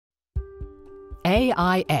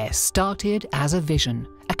AIS started as a vision,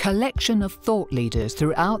 a collection of thought leaders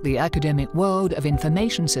throughout the academic world of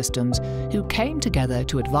information systems who came together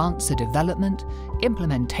to advance the development,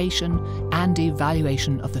 implementation, and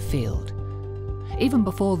evaluation of the field. Even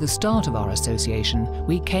before the start of our association,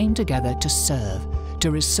 we came together to serve, to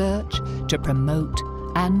research, to promote,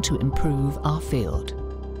 and to improve our field.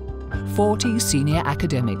 40 senior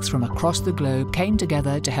academics from across the globe came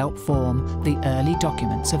together to help form the early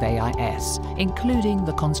documents of AIS, including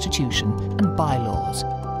the Constitution and bylaws.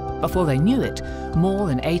 Before they knew it, more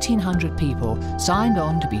than 1,800 people signed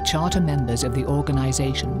on to be charter members of the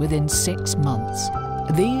organisation within 6 months.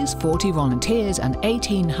 These 40 volunteers and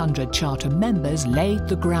 1,800 charter members laid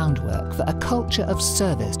the groundwork for a culture of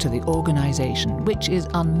service to the organisation which is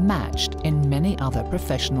unmatched in many other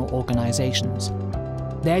professional organisations.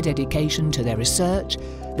 Their dedication to their research,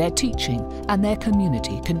 their teaching and their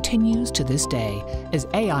community continues to this day, as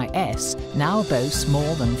AIS now boasts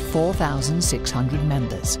more than 4,600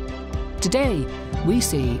 members. Today, we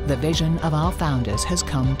see the vision of our founders has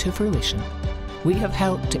come to fruition. We have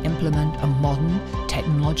helped to implement a modern,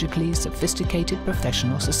 technologically sophisticated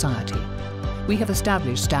professional society. We have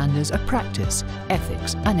established standards of practice,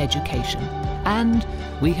 ethics and education. And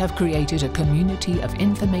we have created a community of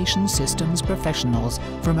information systems professionals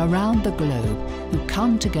from around the globe who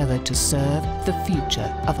come together to serve the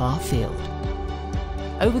future of our field.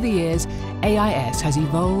 Over the years, AIS has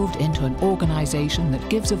evolved into an organisation that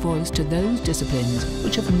gives a voice to those disciplines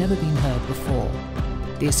which have never been heard before.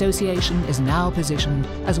 The association is now positioned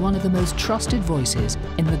as one of the most trusted voices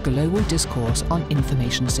in the global discourse on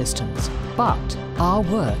information systems. But our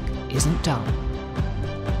work isn't done.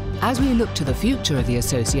 As we look to the future of the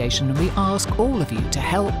association, we ask all of you to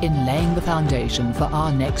help in laying the foundation for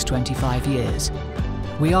our next 25 years.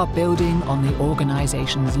 We are building on the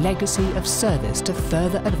organisation's legacy of service to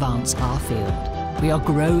further advance our field. We are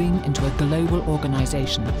growing into a global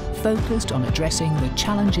organisation focused on addressing the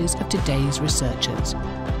challenges of today's researchers.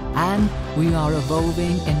 And we are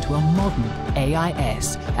evolving into a modern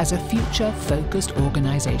AIS as a future-focused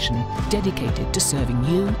organisation dedicated to serving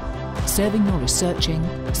you, serving your researching,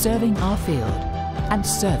 serving our field, and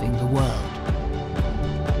serving the world.